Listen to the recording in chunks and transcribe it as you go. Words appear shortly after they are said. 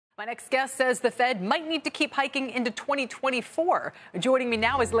My next guest says the Fed might need to keep hiking into 2024. Joining me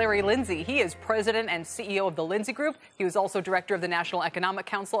now is Larry Lindsey. He is president and CEO of the Lindsey Group. He was also director of the National Economic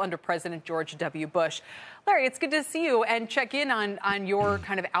Council under President George W. Bush. Larry, it's good to see you and check in on your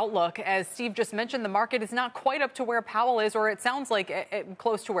kind of outlook. As Steve just mentioned, the market is not quite up to where Powell is, or it sounds like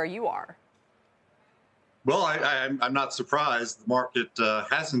close to where you are. Well, I'm not surprised. The market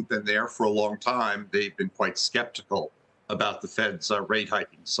hasn't been there for a long time. They've been quite skeptical about the Fed's rate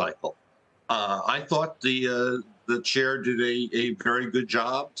hiking cycle. I thought the chair did a very good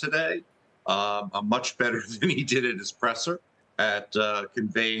job today, much better than he did at his presser at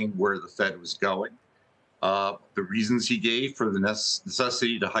conveying where the Fed was going. The reasons he gave for the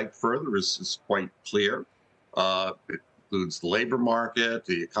necessity to hike further is quite clear. It includes the labor market.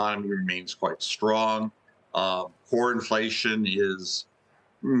 The economy remains quite strong. Core inflation is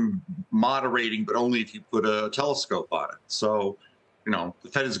moderating, but only if you put a telescope on it. So, the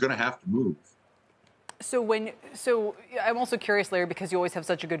Fed is going to have to move. So I'm also curious, Larry, because you always have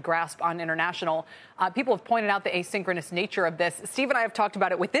such a good grasp on international. People have pointed out the asynchronous nature of this. Steve and I have talked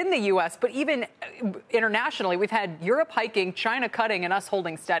about it within the U.S., but even internationally, we've had Europe hiking, China cutting, and us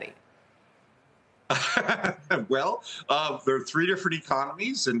holding steady. Well, there are three different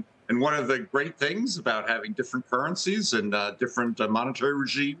economies, and one of the great things about having different currencies and different monetary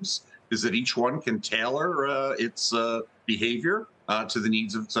regimes is that each one can tailor its behavior to the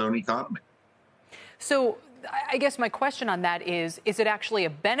needs of its own economy. So I guess my question on that is it actually a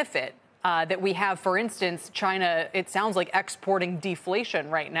benefit that we have, for instance, China, it sounds like exporting deflation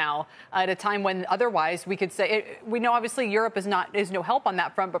right now at a time when otherwise we could say, we know obviously Europe is no help on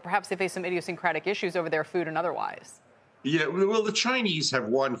that front, but perhaps they face some idiosyncratic issues over their food and otherwise. Yeah, well, the Chinese have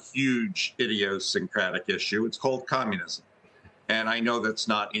one huge idiosyncratic issue. It's called communism. And I know that's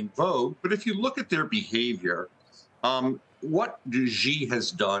not in vogue, but if you look at their behavior, what Xi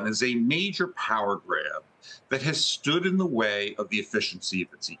has done is a major power grab that has stood in the way of the efficiency of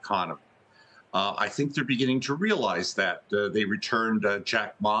its economy. I think they're beginning to realize that. They returned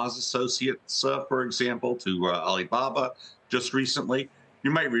Jack Ma's associates, for example, to Alibaba just recently. You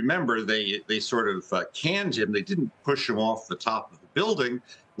might remember they sort of canned him. They didn't push him off the top of the building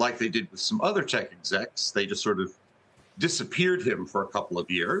like they did with some other tech execs. They just sort of disappeared him for a couple of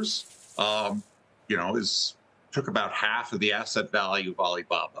years. Took about half of the asset value of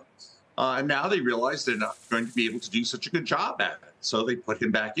Alibaba. And now they realize they're not going to be able to do such a good job at it. So they put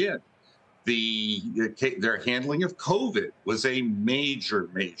him back in. Their handling of COVID was a major,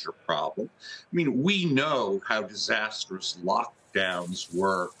 major problem. I mean, we know how disastrous lockdowns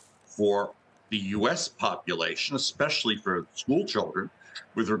were for the U.S. population, especially for school children,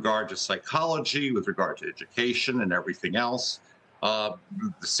 with regard to psychology, with regard to education and everything else. The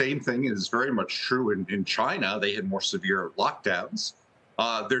same thing is very much true in China. They had more severe lockdowns.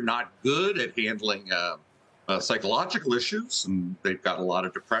 They're not good at handling psychological issues, and they've got a lot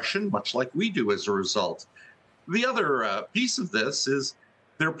of depression, much like we do as a result. The other piece of this is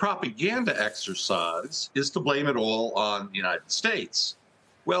their propaganda exercise is to blame it all on the United States.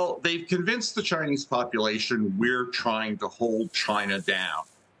 Well, they've convinced the Chinese population we're trying to hold China down.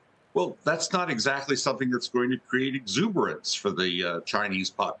 Well, that's not exactly something that's going to create exuberance for the Chinese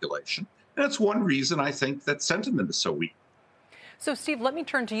population. And that's one reason I think that sentiment is so weak. So, Steve, let me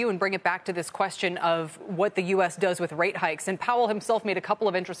turn to you and bring it back to this question of what the U.S. does with rate hikes. And Powell himself made a couple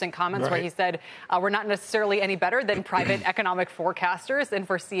of interesting comments where he said we're not necessarily any better than private economic forecasters in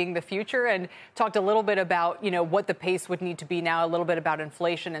foreseeing the future, and talked a little bit about, what the pace would need to be now, a little bit about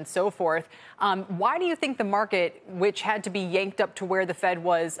inflation and so forth. Why do you think the market, which had to be yanked up to where the Fed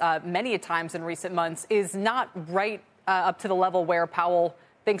was many a times in recent months, is not right up to the level where Powell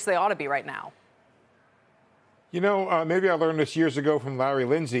thinks they ought to be right now? Maybe I learned this years ago from Larry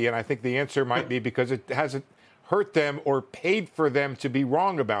Lindsey, and I think the answer might be because it hasn't hurt them or paid for them to be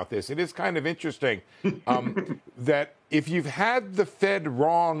wrong about this. It is kind of interesting that if you've had the Fed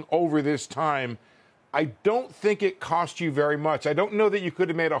wrong over this time, I don't think it cost you very much. I don't know that you could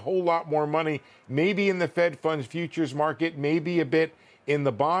have made a whole lot more money, maybe in the Fed funds futures market, maybe a bit in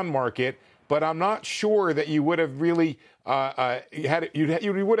the bond market, but I'm not sure that you would have really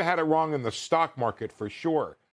you would have had it wrong in the stock market for sure.